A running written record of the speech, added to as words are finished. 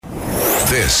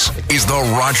This is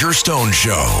The Roger Stone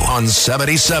Show on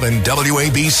 77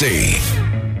 WABC.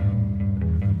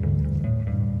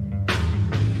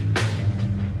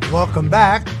 Welcome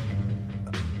back.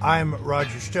 I'm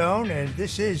Roger Stone, and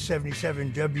this is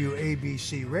 77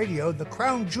 WABC Radio, the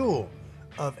crown jewel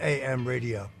of AM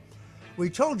radio. We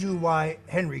told you why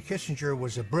Henry Kissinger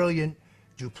was a brilliant,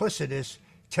 duplicitous,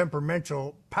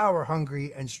 temperamental,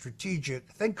 power-hungry, and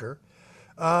strategic thinker.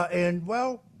 And,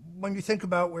 well, when you think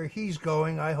about where he's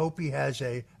going, I hope he has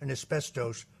an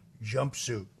asbestos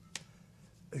jumpsuit.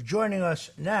 Joining us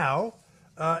now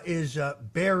is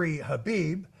Barry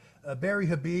Habib. Barry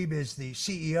Habib is the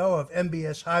CEO of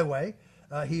MBS Highway.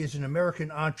 He is an American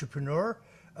entrepreneur.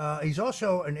 He's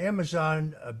also an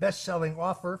Amazon best-selling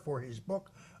author for his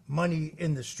book, Money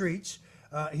in the Streets.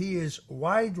 He is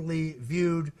widely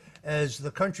viewed as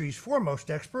the country's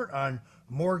foremost expert on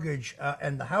mortgage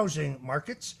and the housing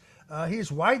markets. He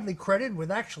is widely credited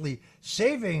with actually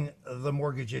saving the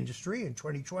mortgage industry in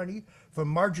 2020 from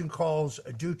margin calls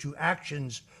due to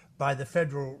actions by the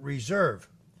Federal Reserve.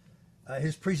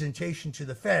 His presentation to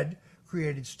the Fed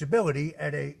created stability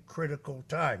at a critical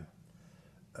time.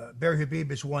 Barry Habib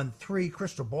has won 3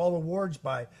 Crystal Ball Awards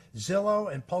by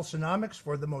Zillow and Pulsenomics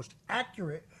for the most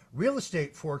accurate real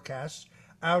estate forecasts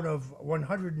out of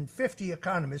 150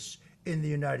 economists in the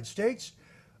United States.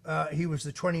 He was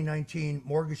the 2019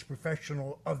 Mortgage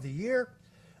Professional of the Year.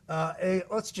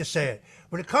 Let's just say it.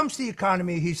 When it comes to the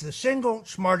economy, he's the single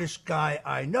smartest guy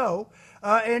I know.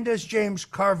 And as James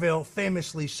Carville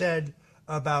famously said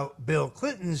about Bill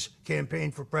Clinton's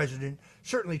campaign for president,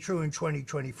 certainly true in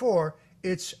 2024,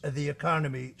 it's the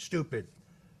economy, stupid.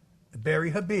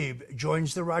 Barry Habib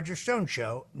joins the Roger Stone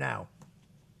Show now.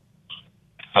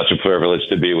 Such a privilege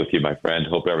to be with you, my friend.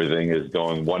 Hope everything is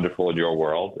going wonderful in your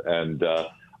world. And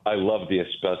I love the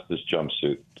asbestos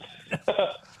jumpsuit.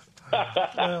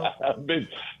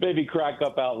 Maybe crack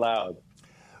up out loud.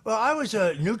 Well, I was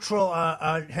neutral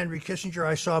on Henry Kissinger.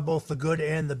 I saw both the good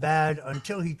and the bad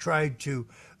until he tried to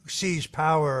seize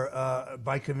power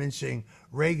by convincing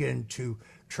Reagan to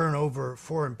turn over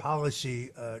foreign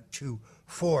policy to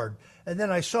Ford. And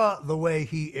then I saw the way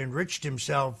he enriched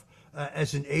himself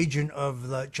as an agent of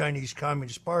the Chinese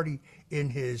Communist Party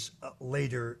in his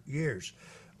later years.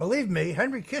 Believe me,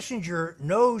 Henry Kissinger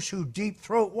knows who Deep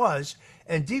Throat was,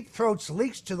 and Deep Throat's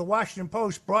leaks to the Washington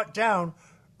Post brought down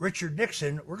Richard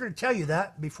Nixon. We're going to tell you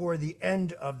that before the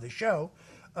end of the show.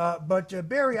 But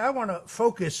Barry, I want to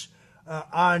focus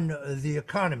on the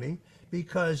economy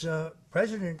because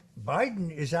President Biden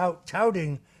is out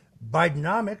touting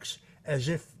Bidenomics as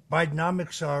if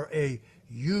Bidenomics are a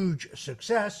huge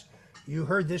success. You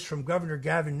heard this from Governor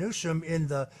Gavin Newsom in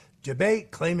the debate,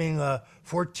 claiming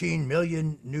 14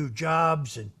 million new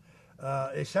jobs. And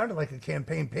it sounded like a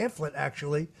campaign pamphlet,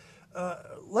 actually.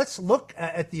 Let's look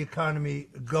at the economy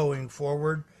going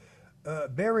forward.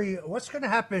 Barry, what's going to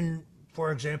happen,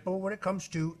 for example, when it comes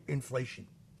to inflation?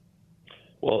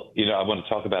 Well, I want to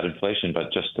talk about inflation,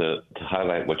 but just to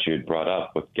highlight what you had brought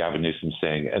up with Gavin Newsom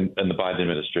saying, and the Biden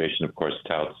administration, of course,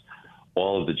 touts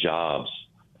all of the jobs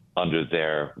under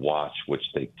their watch, which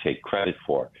they take credit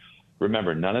for.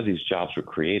 Remember, none of these jobs were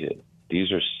created.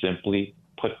 These are simply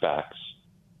putbacks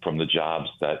from the jobs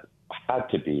that had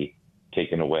to be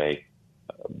taken away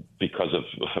because of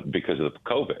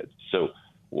COVID. So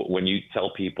when you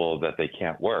tell people that they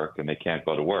can't work and they can't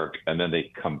go to work and then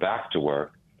they come back to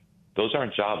work, those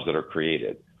aren't jobs that are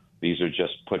created. These are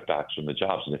just putbacks from the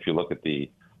jobs. And if you look at the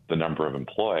number of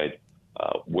employed,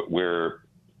 we're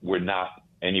not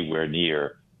anywhere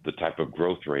near the type of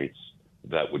growth rates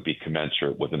that would be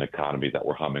commensurate with an economy that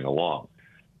we're humming along.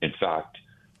 In fact,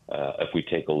 if we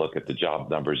take a look at the job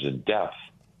numbers in depth,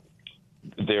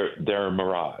 they're a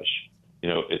mirage.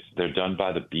 They're done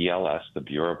by the BLS, the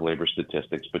Bureau of Labor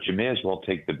Statistics, but you may as well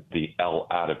take the L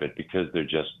out of it because they're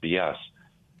just BS.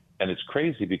 And it's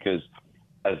crazy because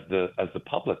as the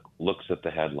public looks at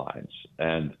the headlines,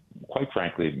 and quite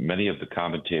frankly, many of the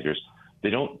commentators,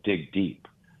 they don't dig deep.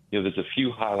 There's a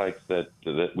few highlights that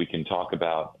we can talk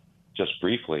about just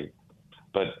briefly,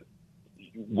 but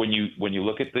when you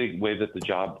look at the way that the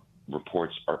job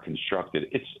reports are constructed,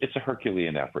 it's a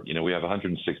Herculean effort. We have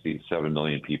 167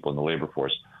 million people in the labor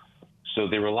force, so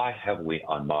they rely heavily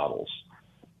on models.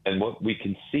 And what we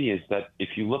can see is that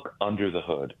if you look under the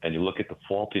hood and you look at the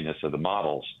faultiness of the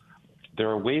models, there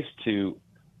are ways to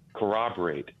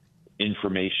corroborate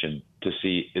information to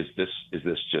see, is this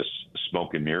just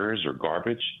smoke and mirrors or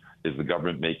garbage? Is the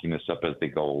government making this up as they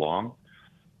go along?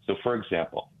 So, for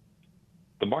example,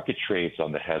 the market trades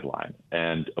on the headline,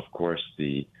 and of course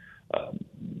the Biden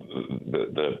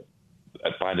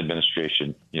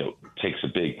administration, takes a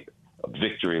big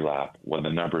victory lap when the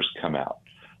numbers come out.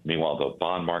 Meanwhile, the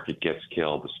bond market gets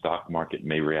killed, the stock market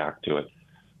may react to it.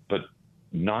 But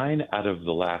 9 out of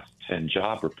the last 10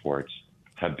 job reports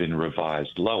have been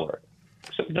revised lower.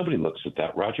 So nobody looks at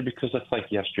that, Roger, because that's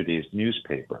like yesterday's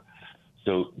newspaper.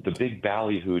 So the big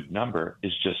ballyhooed number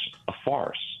is just a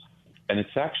farce. And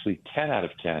it's actually 10 out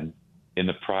of 10 in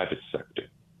the private sector.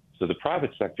 So the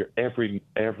private sector, every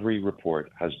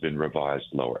report has been revised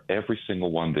lower. Every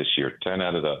single one this year, 10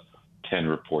 out of the 10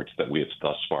 reports that we have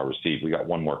thus far received. We got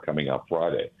one more coming out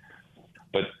Friday.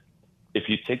 But if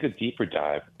you take a deeper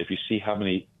dive, if you see how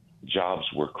many jobs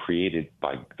were created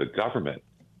by the government,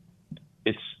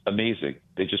 it's amazing.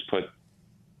 They just put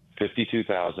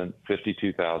 52,000,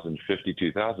 52,000,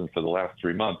 52,000 for the last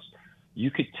 3 months. You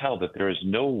could tell that there is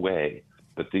no way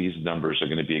that these numbers are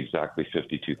going to be exactly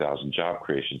 52,000 job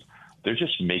creations. They're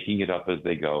just making it up as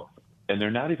they go, and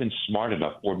they're not even smart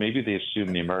enough, or maybe they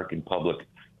assume the American public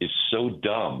is so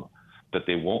dumb that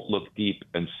they won't look deep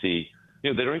and see.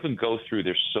 They don't even go through.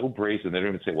 They're so brazen. They don't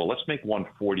even say, well, let's make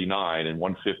 149 and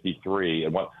 153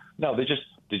 and what. No, they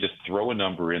just throw a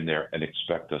number in there and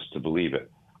expect us to believe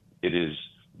it. It is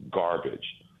garbage.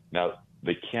 Now,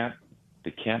 they can't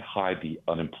hide the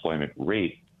unemployment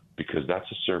rate, because that's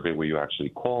a survey where you actually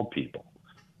call people.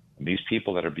 And these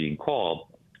people that are being called,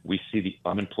 we see the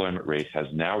unemployment rate has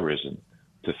now risen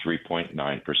to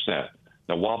 3.9%.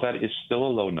 Now, while that is still a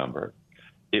low number,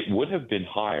 it would have been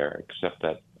higher, except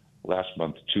that last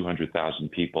month 200,000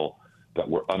 people that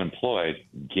were unemployed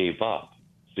gave up,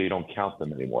 so you don't count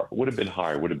them anymore. It would have been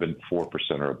higher, it would have been 4%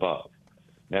 or above.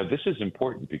 Now, this is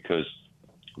important because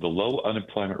the low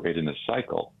unemployment rate in the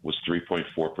cycle was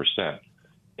 3.4%.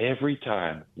 Every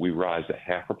time we rise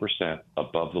a 0.5%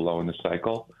 above the low in the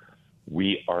cycle,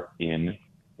 we are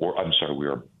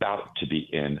about to be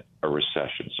in a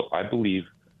recession. So I believe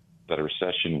that a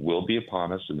recession will be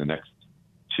upon us in the next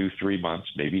 2-3 months,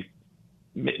 maybe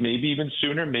even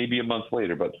sooner, maybe a month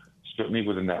later, but certainly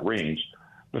within that range.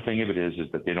 The thing of it is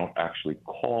that they don't actually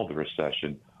call the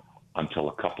recession until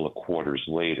a couple of quarters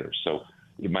later. So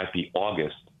it might be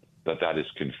August that is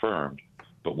confirmed,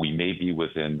 but we may be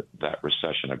within that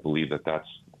recession. I believe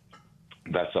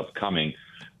that's upcoming,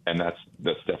 and that's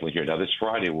definitely here. Now, this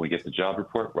Friday, when we get the job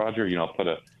report, Roger, I'll put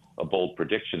a bold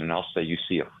prediction, and I'll say you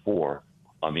see a 4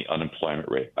 on the unemployment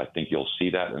rate. I think you'll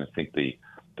see that, and I think the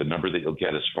number that you'll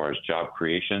get as far as job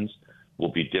creations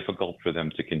will be difficult for them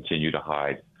to continue to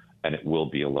hide, and it will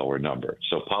be a lower number.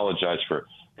 So apologize for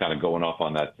kind of going off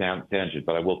on that tangent,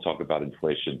 but I will talk about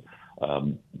inflation.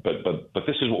 But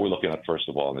this is what we're looking at, first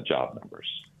of all, in the job numbers,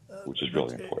 which is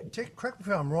really important. Correct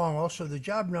me if I'm wrong. Also, the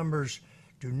job numbers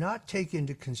do not take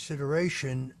into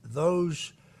consideration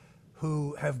those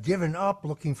who have given up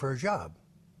looking for a job.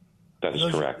 That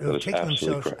is correct. Who have taken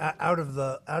themselves correct. out of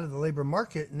the labor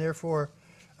market, and therefore,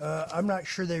 I'm not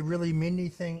sure they really mean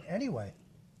anything anyway.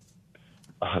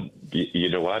 You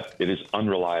know what? It is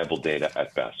unreliable data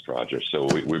at best, Roger. So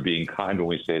we're being kind when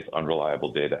we say it's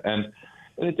unreliable data. And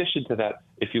in addition to that,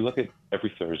 if you look at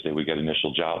every Thursday, we get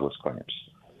initial jobless claims.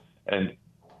 And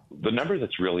the number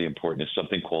that's really important is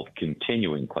something called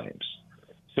continuing claims.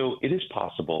 So it is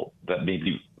possible that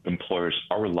maybe employers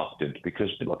are reluctant because,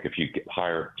 look, if you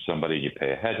hire somebody, you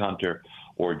pay a headhunter,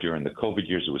 or during the COVID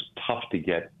years, it was tough to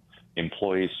get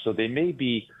employees. So they may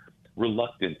be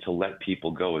reluctant to let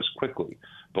people go as quickly.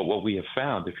 But what we have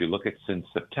found, if you look at since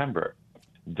September,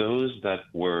 those that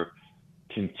were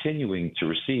continuing to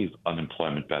receive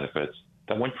unemployment benefits,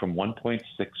 that went from 1.6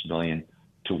 million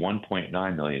to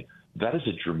 1.9 million. That is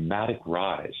a dramatic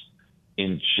rise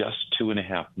in just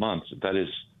 2.5 months. That is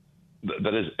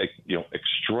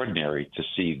extraordinary to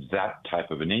see that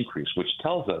type of an increase, which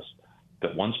tells us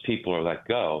that once people are let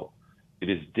go, it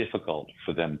is difficult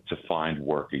for them to find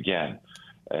work again.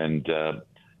 And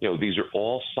these are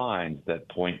all signs that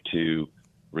point to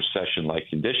recession-like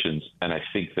conditions. And I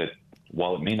think that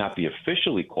while it may not be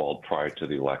officially called prior to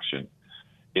the election,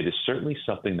 it is certainly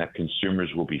something that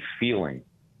consumers will be feeling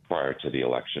prior to the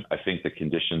election. I think the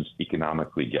conditions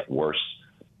economically get worse,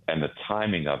 and the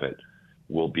timing of it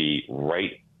will be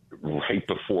right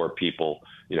before people,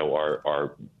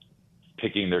 are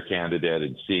picking their candidate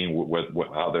and seeing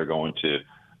how they're going to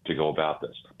go about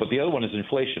this. But the other one is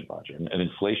inflation, Roger. And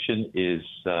inflation is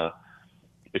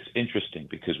it's interesting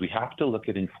because we have to look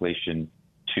at inflation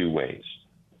two ways.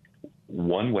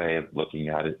 One way of looking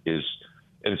at it is,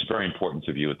 and it's very important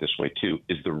to view it this way too,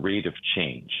 is the rate of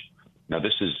change. Now,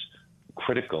 this is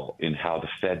critical in how the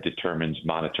Fed determines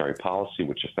monetary policy,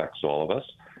 which affects all of us,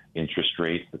 interest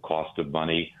rates, the cost of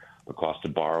money, the cost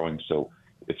of borrowing. So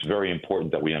it's very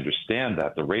important that we understand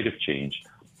that, the rate of change.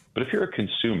 But if you're a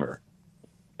consumer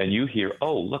and you hear,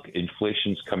 oh, look,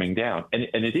 inflation's coming down. And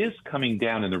it is coming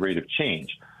down in the rate of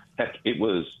change. Heck, it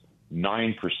was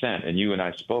 9%. And you and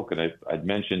I spoke, and I'd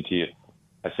mentioned to you,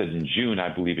 I said in June,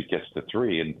 I believe it gets to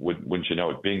 3. And wouldn't you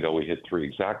know it, bingo, we hit 3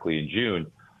 exactly in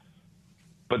June.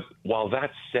 But while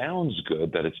that sounds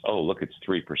good, that it's, oh, look, it's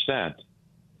 3%,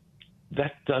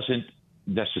 that doesn't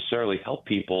necessarily help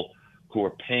people who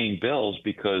are paying bills,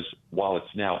 because while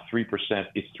it's now 3%,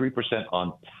 it's 3%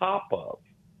 on top of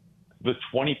the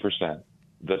 20%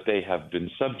 that they have been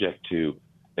subject to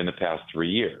in the past 3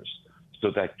 years. So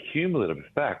that cumulative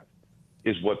effect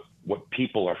is what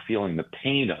people are feeling the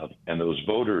pain of, and those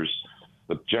voters,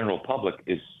 the general public,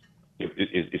 is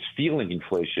feeling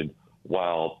inflation,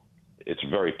 while it's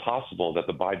very possible that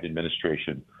the Biden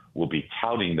administration will be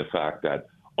touting the fact that,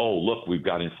 oh, look, we've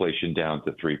got inflation down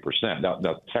to 3%.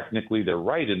 Now, technically, they're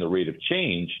right in the rate of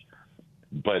change,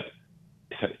 but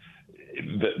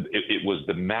it was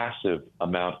the massive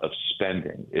amount of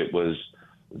spending. It was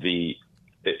the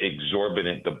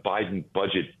exorbitant, the Biden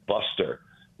budget buster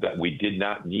that we did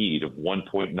not need of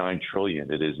 $1.9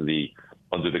 trillion. It is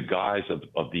under the guise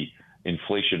of the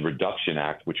Inflation Reduction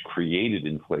Act, which created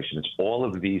inflation. It's all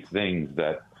of these things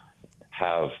that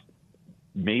have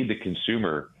made the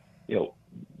consumer,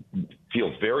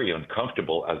 feel very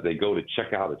uncomfortable as they go to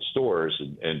check out at stores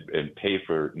and pay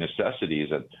for necessities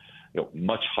at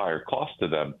much higher cost to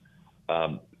them,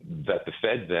 that the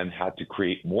Fed then had to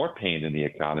create more pain in the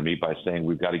economy by saying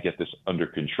we've got to get this under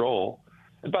control.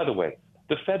 And by the way,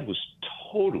 the Fed was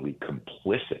totally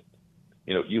complicit.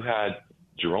 You had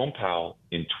Jerome Powell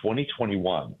in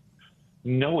 2021,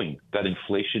 knowing that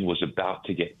inflation was about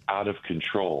to get out of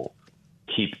control,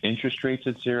 keep interest rates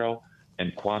at 0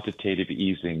 and quantitative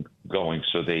easing going.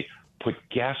 So they put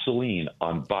gasoline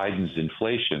on Biden's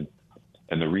inflation.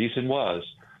 And the reason was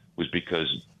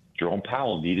because Jerome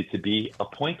Powell needed to be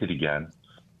appointed again,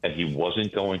 and he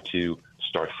wasn't going to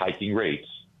start hiking rates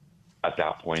at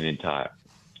that point in time.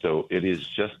 So it is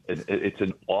just, it's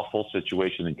an awful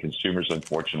situation, and consumers,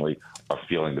 unfortunately, are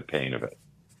feeling the pain of it.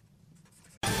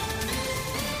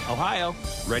 Ohio,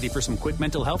 ready for some quick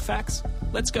mental health facts?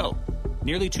 Let's go.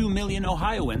 Nearly 2 million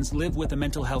Ohioans live with a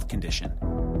mental health condition.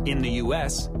 In the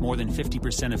U.S., more than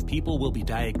 50% of people will be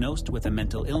diagnosed with a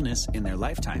mental illness in their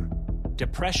lifetime.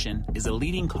 Depression is a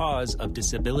leading cause of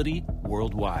disability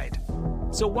worldwide.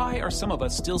 So why are some of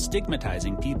us still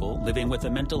stigmatizing people living with a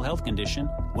mental health condition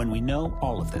when we know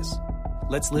all of this?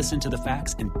 Let's listen to the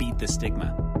facts and beat the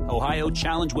stigma. Ohio,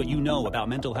 challenge what you know about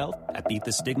mental health at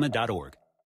beatthestigma.org.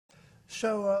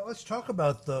 So let's talk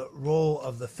about the role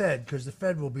of the Fed, because the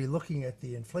Fed will be looking at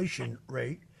the inflation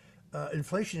rate.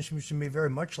 Inflation seems to me very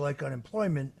much like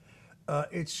unemployment.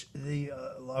 It's the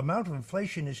amount of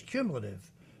inflation is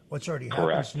cumulative. What's already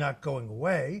happened is not going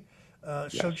away.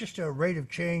 So just a rate of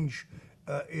change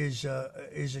is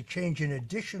a change in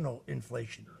additional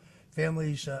inflation.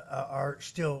 Families are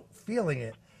still feeling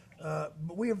it.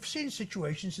 But we have seen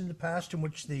situations in the past in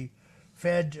which the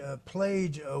Fed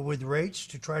played with rates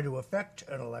to try to affect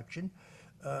an election.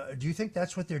 Do you think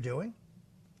that's what they're doing?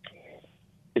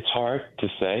 It's hard to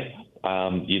say.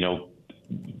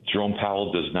 Jerome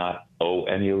Powell does not owe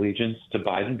any allegiance to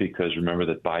Biden, because remember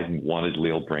that Biden wanted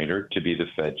Lael Brainerd to be the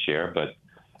Fed chair, but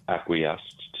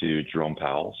acquiesced to Jerome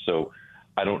Powell. So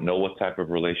I don't know what type of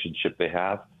relationship they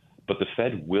have, but the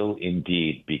Fed will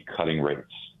indeed be cutting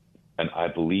rates. And I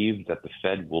believe that the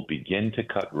Fed will begin to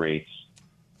cut rates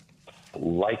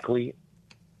likely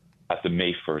at the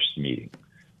May 1st meeting.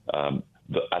 At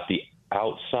the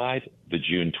outside, the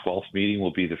June 12th meeting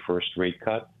will be the first rate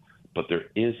cut, but there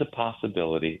is a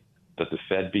possibility that the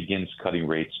Fed begins cutting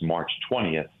rates March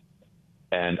 20th.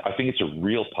 And I think it's a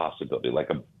real possibility, like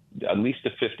at least a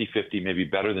 50-50, maybe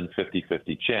better than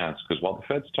 50-50 chance, because while the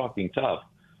Fed's talking tough,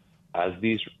 as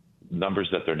these numbers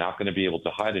that they're not going to be able to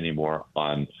hide anymore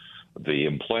on the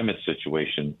employment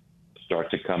situation start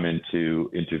to come into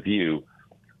view,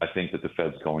 I think that the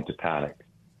Fed's going to panic,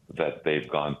 that they've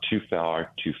gone too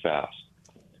far, too fast.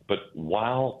 But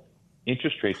while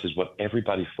interest rates is what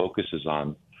everybody focuses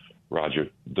on, Roger,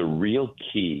 the real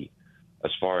key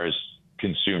as far as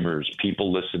consumers,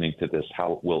 people listening to this,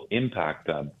 how it will impact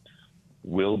them,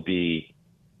 will be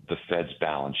the Fed's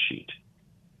balance sheet.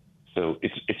 So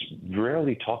it's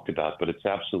rarely talked about, but it's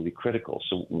absolutely critical.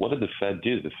 So what did the Fed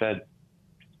do? The Fed,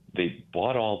 they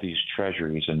bought all these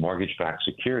treasuries and mortgage-backed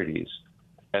securities,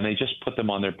 and they just put them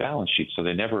on their balance sheet. So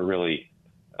they never really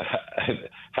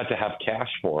had to have cash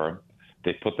for them.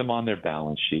 They put them on their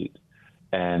balance sheet.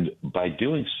 And by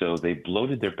doing so, they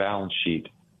bloated their balance sheet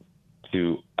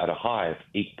to at a high of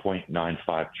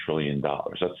 $8.95 trillion.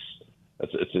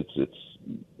 It's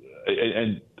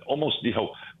and almost,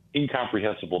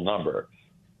 incomprehensible number.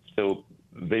 So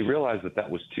they realized that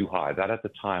was too high. That at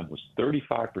the time was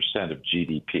 35% of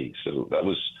GDP. So that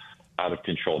was out of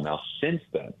control. Now, since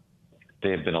then,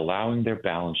 they have been allowing their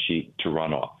balance sheet to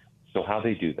run off. So how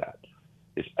they do that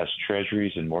is as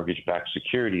treasuries and mortgage-backed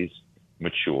securities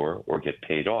mature or get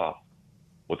paid off,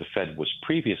 what the Fed was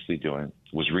previously doing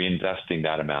was reinvesting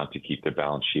that amount to keep their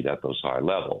balance sheet at those high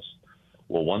levels.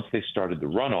 Well, once they started the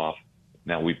runoff,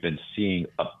 now we've been seeing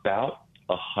about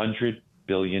 $100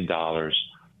 billion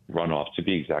runoff, to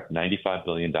be exact, $95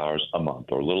 billion a month,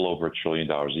 or a little over $1 trillion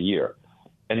a year.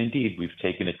 And indeed, we've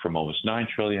taken it from almost $9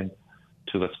 trillion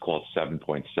to, let's call it,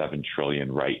 $7.7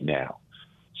 trillion right now.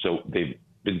 So they've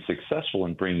been successful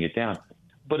in bringing it down,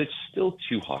 but it's still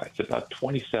too high. It's about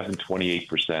 27,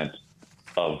 28%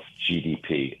 of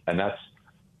GDP, and that's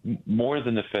more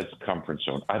than the Fed's comfort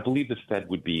zone. I believe the Fed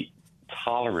would be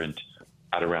tolerant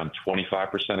at around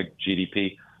 25% of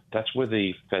GDP. That's where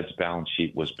the Fed's balance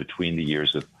sheet was between the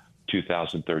years of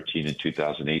 2013 and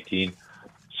 2018.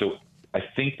 So I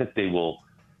think that they will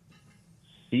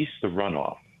cease the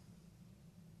runoff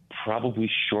probably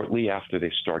shortly after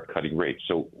they start cutting rates.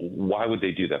 So why would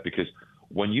they do that? Because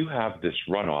when you have this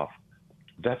runoff,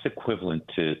 that's equivalent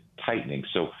to tightening.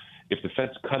 So if the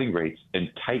Fed's cutting rates and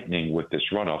tightening with this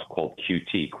runoff called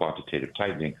QT, quantitative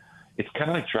tightening, it's kind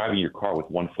of like driving your car with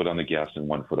one foot on the gas and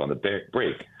one foot on the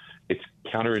brake. It's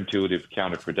counterintuitive,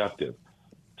 counterproductive.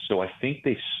 So I think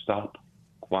they stop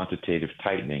quantitative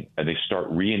tightening and they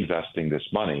start reinvesting this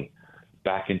money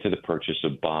back into the purchase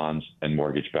of bonds and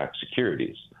mortgage-backed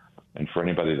securities. And for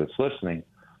anybody that's listening,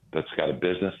 that's got a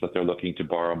business that they're looking to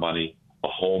borrow money, a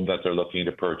home that they're looking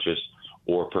to purchase,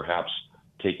 or perhaps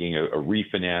taking a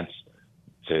refinance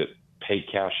to pay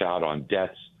cash out on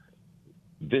debts,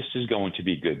 this is going to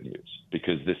be good news,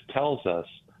 because this tells us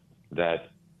that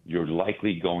you're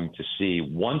likely going to see,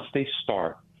 once they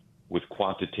stop with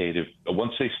quantitative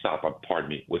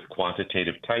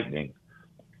tightening,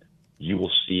 you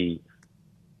will see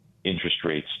interest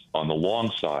rates on the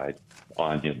long side,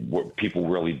 on where people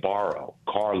really borrow,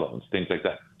 car loans, things like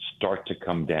that, start to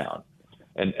come down.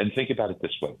 And think about it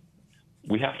this way.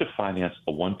 We have to finance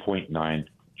a $1.9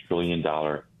 trillion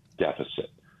deficit.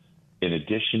 In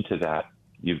addition to that,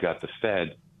 you've got the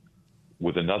Fed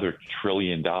with another $1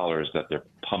 trillion that they're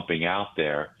pumping out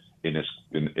there in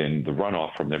the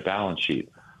runoff from their balance sheet.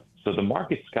 So the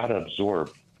market's got to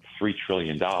absorb $3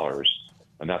 trillion,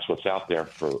 and that's what's out there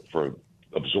for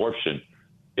absorption.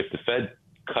 If the Fed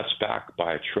cuts back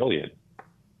by $1 trillion,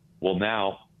 well,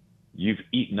 now you've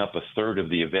eaten up a third of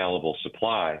the available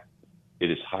supply. It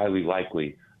is highly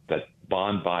likely that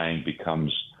bond buying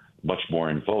becomes much more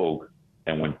in vogue.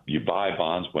 And when you buy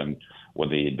bonds, when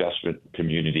the investment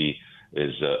community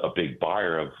is a big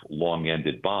buyer of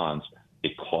long-ended bonds,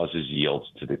 it causes yields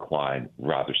to decline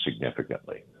rather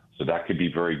significantly. So that could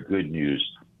be very good news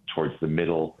towards the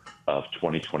middle of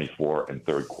 2024 and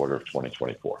third quarter of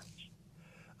 2024.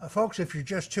 Folks, if you're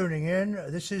just tuning in,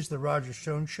 this is the Roger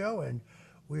Stone Show, and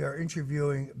we are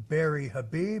interviewing Barry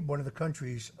Habib, one of the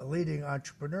country's leading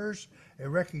entrepreneurs, a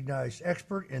recognized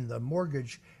expert in the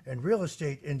mortgage and real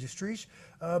estate industries,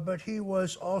 but he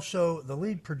was also the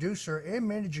lead producer and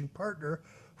managing partner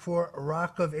for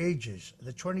Rock of Ages,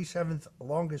 the 27th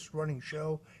longest-running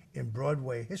show in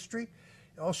Broadway history.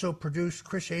 He also produced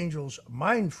Chris Angel's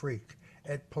Mind Freak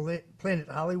at Planet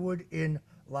Hollywood in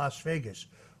Las Vegas.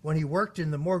 When he worked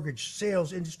in the mortgage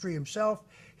sales industry himself,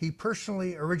 he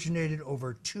personally originated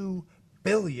over $2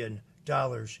 billion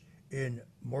in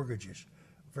mortgages.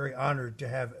 Very honored to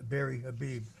have Barry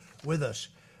Habib with us.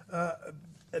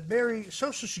 Barry,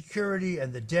 Social Security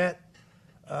and the debt,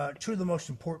 two of the most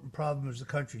important problems the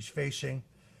country's facing.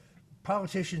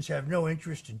 Politicians have no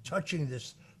interest in touching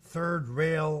this third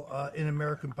rail in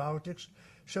American politics,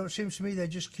 so it seems to me they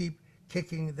just keep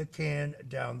kicking the can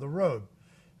down the road.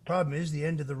 Problem is, the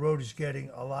end of the road is getting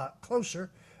a lot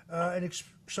closer, and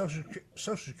Social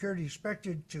Security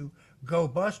expected to go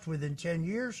bust within 10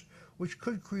 years, which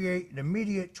could create an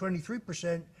immediate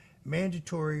 23%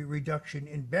 mandatory reduction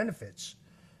in benefits.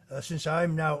 Since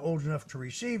I'm now old enough to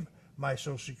receive my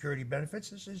Social Security benefits,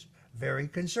 this is very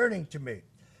concerning to me.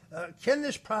 Can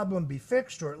this problem be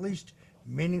fixed, or at least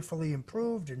meaningfully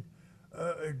improved? And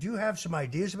do you have some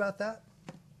ideas about that?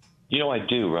 I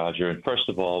do, Roger. And first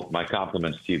of all, my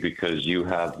compliments to you, because you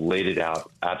have laid it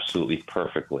out absolutely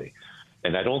perfectly.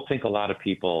 And I don't think a lot of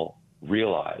people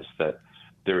realize that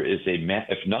there is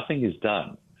if nothing is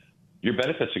done, your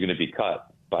benefits are going to be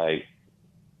cut by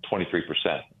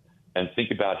 23%. And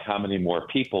think about how many more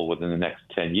people within the next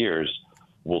 10 years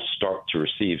will start to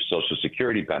receive Social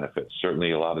Security benefits.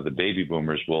 Certainly a lot of the baby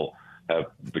boomers will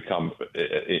have become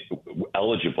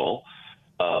eligible.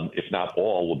 If not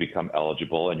all, will become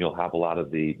eligible, and you'll have a lot of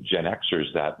the Gen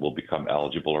Xers that will become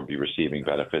eligible or be receiving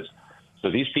benefits. So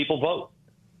these people vote.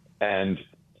 And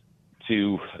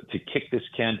to kick this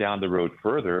can down the road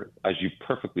further, as you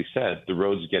perfectly said, the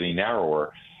road's getting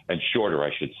narrower and shorter,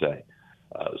 I should say.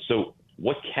 So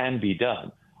what can be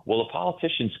done? Well, a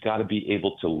politician's got to be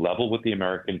able to level with the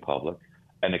American public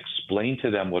and explain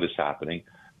to them what is happening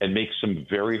and make some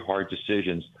very hard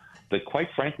decisions that, quite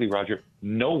frankly, Roger,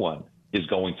 no one is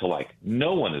going to like.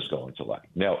 No one is going to like.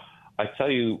 Now, I tell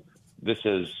you this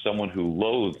as someone who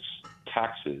loathes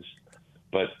taxes,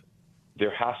 but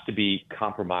there has to be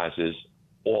compromises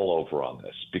all over on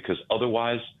this, because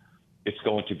otherwise it's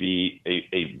going to be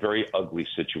a very ugly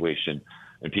situation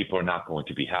and people are not going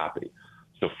to be happy.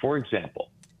 So, for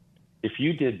example, if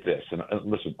you did this, and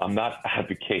listen, I'm not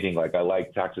advocating like I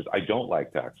like taxes. I don't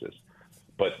like taxes,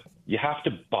 but you have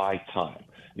to buy time.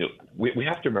 You know, we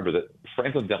have to remember that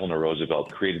Franklin Delano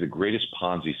Roosevelt created the greatest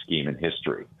Ponzi scheme in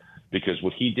history, because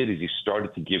what he did is he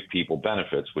started to give people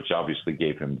benefits, which obviously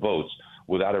gave him votes,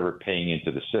 without ever paying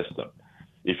into the system.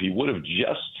 If he would have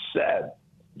just said,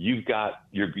 you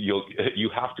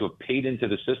have to have paid into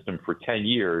the system for 10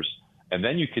 years, and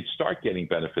then you could start getting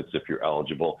benefits if you're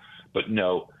eligible. But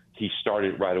no, he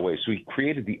started right away. So he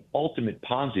created the ultimate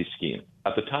Ponzi scheme.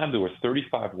 At the time, there were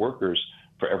 35 workers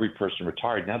for every person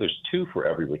retired. Now there's 2 for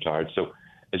every retired. So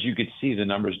as you can see, the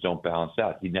numbers don't balance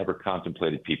out. He never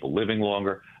contemplated people living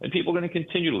longer, and people are going to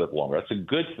continue to live longer. That's a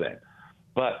good thing.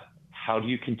 But how do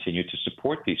you continue to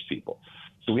support these people?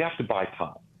 So we have to buy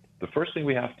time. The first thing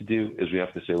we have to do is we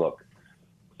have to say, look,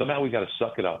 somehow we got to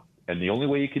suck it up. And the only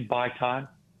way you could buy time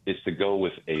is to go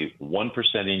with a 1%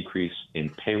 increase in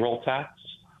payroll tax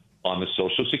on the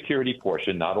Social Security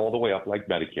portion, not all the way up like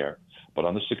Medicare, but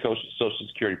on the Social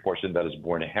Security portion that is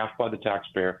borne half by the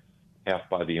taxpayer, half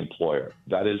by the employer.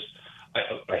 That is,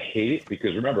 I hate it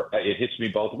because, remember, it hits me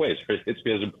both ways. It hits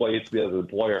me as an employee, it hits me as an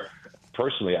employer.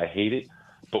 Personally, I hate it,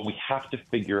 but we have to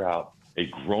figure out a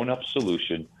grown-up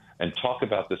solution and talk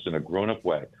about this in a grown-up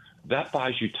way. That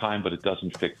buys you time, but it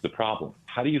doesn't fix the problem.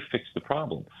 How do you fix the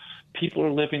problem? People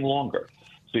are living longer.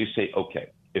 So you say,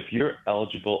 okay, if you're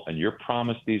eligible and you're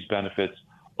promised these benefits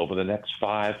over the next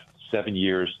 5, 7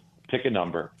 years, pick a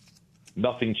number,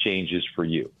 nothing changes for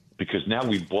you, because now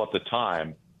we've bought the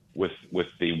time with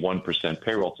the 1%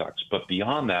 payroll tax. But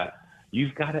beyond that,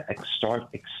 you've got to start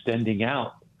extending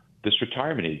out this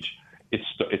retirement age.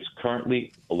 It's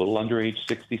currently a little under age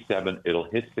 67. It'll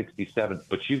hit 67,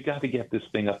 but you've got to get this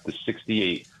thing up to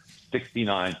 68,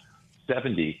 69,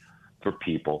 70 for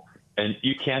people. And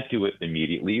you can't do it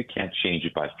immediately. You can't change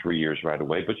it by 3 years right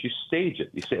away, but you stage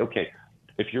it. You say, okay,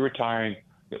 if you're retiring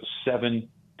 7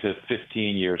 to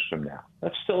 15 years from now,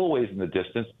 that's still a ways in the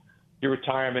distance. Your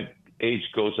retirement age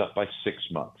goes up by 6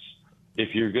 months.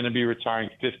 If you're going to be retiring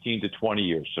 15 to 20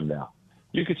 years from now,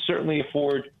 you could certainly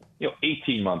afford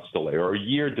 18 months delay or a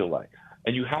year delay.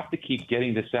 And you have to keep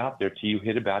getting this out there till you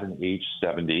hit about an age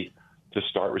 70 to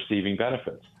start receiving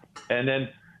benefits. And then,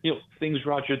 things,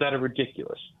 Roger, that are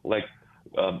ridiculous, like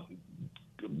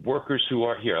workers who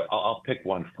are here. I'll pick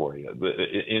one for you.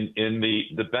 In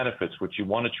the benefits, what you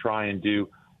want to try and do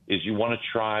is you want to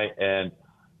try and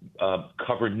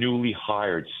cover newly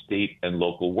hired state and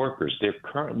local workers. They're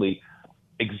currently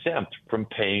exempt from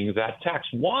paying that tax.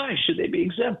 Why should they be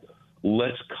exempt?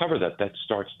 Let's cover that. That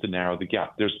starts to narrow the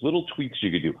gap. There's little tweaks you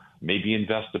could do. Maybe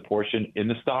invest a portion in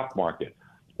the stock market,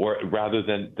 or rather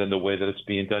than the way that it's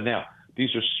being done now.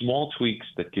 These are small tweaks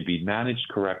that could be managed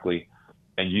correctly,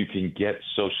 and you can get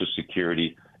Social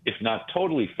Security, if not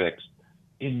totally fixed,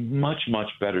 in much, much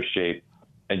better shape,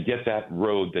 and get that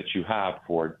road that you have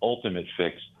for an ultimate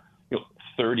fix,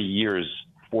 30 years,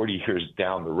 40 years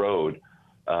down the road,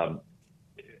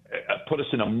 put us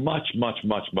in a much, much,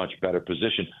 much, much better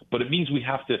position. But it means we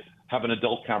have to have an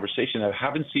adult conversation. I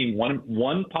haven't seen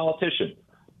one politician,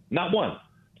 not one,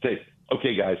 say,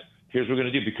 okay, guys, here's what we're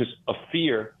going to do, because of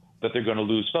fear that they're going to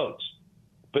lose votes.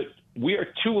 But we are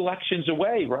 2 elections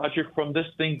away, Roger, from this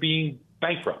thing being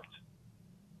bankrupt.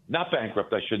 Not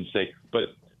bankrupt, I shouldn't say,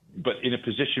 but in a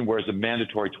position where it's a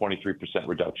mandatory 23%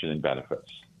 reduction in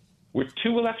benefits. We're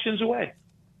 2 elections away.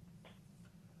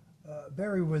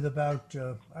 Barry, with about,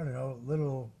 a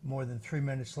little more than 3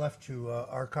 minutes left to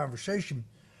our conversation,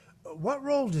 what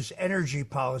role does energy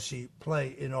policy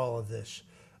play in all of this?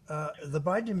 The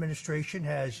Biden administration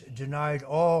has denied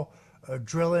all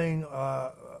drilling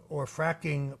or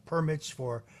fracking permits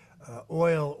for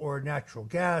oil or natural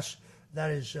gas. That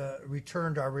has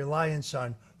returned our reliance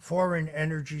on foreign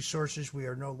energy sources. We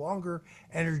are no longer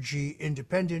energy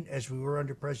independent as we were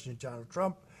under President Donald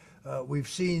Trump. We've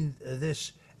seen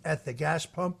this at the gas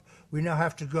pump. We now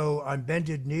have to go on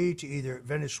bended knee to either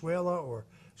Venezuela or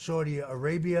Saudi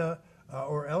Arabia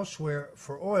or elsewhere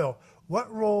for oil.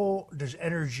 What role does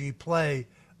energy play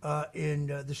in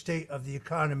the state of the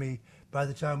economy by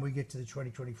the time we get to the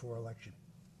 2024 election?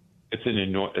 It's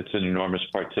an enormous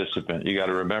participant. You got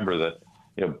to remember that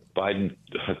Biden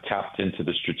tapped into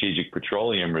the Strategic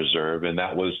Petroleum Reserve, and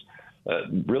that was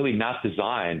really not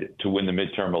designed to win the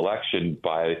midterm election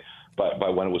by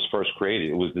when it was first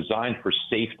created. It was designed for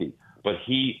safety, but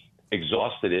he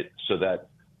exhausted it so that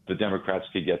the Democrats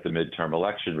could get the midterm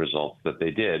election results that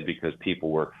they did, because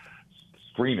people were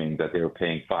screaming that they were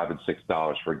paying $5 and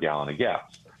 $6 for a gallon of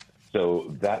gas.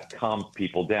 So that calmed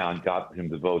people down, got him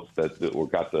the votes got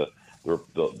the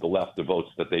left the votes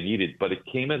that they needed, but it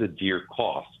came at a dear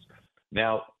cost.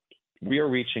 Now, we are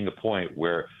reaching a point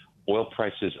where oil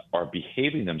prices are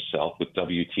behaving themselves with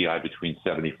WTI between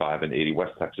 75 and 80.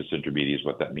 West Texas Intermediate is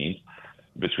what that means,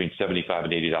 between $75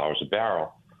 and $80 a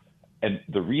barrel. And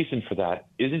the reason for that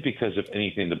isn't because of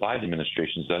anything the Biden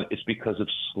administration's done. It's because of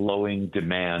slowing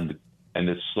demand, and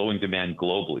it's slowing demand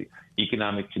globally.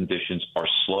 Economic conditions are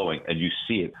slowing, and you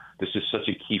see it. This is such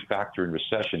a key factor in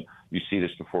recession. You see this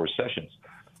before recessions.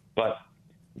 But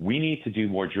we need to do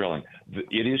more drilling.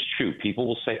 It is true. People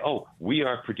will say, oh, we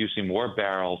are producing more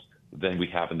barrels than we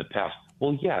have in the past.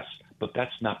 Well, yes, but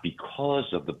that's not because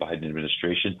of the Biden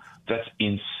administration. That's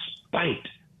in spite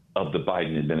of the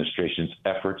Biden administration's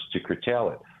efforts to curtail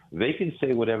it. They can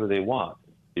say whatever they want.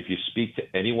 If you speak to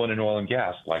anyone in oil and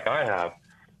gas, like I have,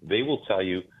 they will tell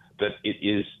you that it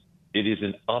is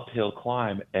an uphill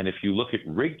climb. And if you look at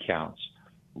rig counts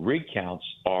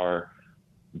are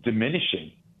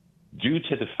diminishing due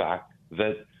to the fact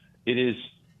that it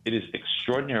is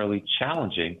extraordinarily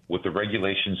challenging with the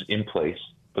regulations in place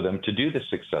for them to do this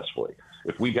successfully.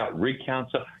 If we got rig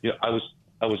counts up, I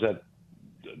was at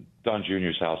Don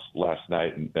Jr.'s house last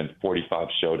night, and 45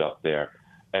 showed up there.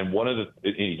 And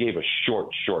he gave a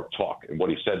short talk. And what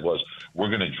he said was, we're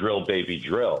going to drill, baby,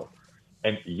 drill.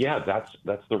 And yeah,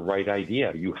 that's the right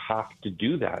idea. You have to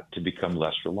do that to become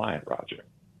less reliant, Roger,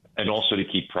 and also to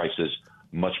keep prices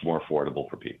much more affordable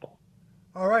for people.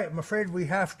 All right, I'm afraid we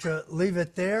have to leave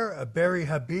it there. Barry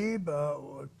Habib,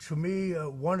 to me,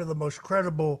 one of the most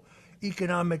credible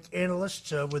economic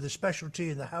analysts with a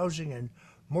specialty in the housing and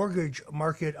mortgage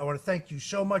market. I want to thank you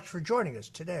so much for joining us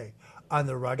today on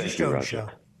the Roger Stone Show.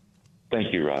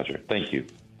 Thank you, Roger. Thank you.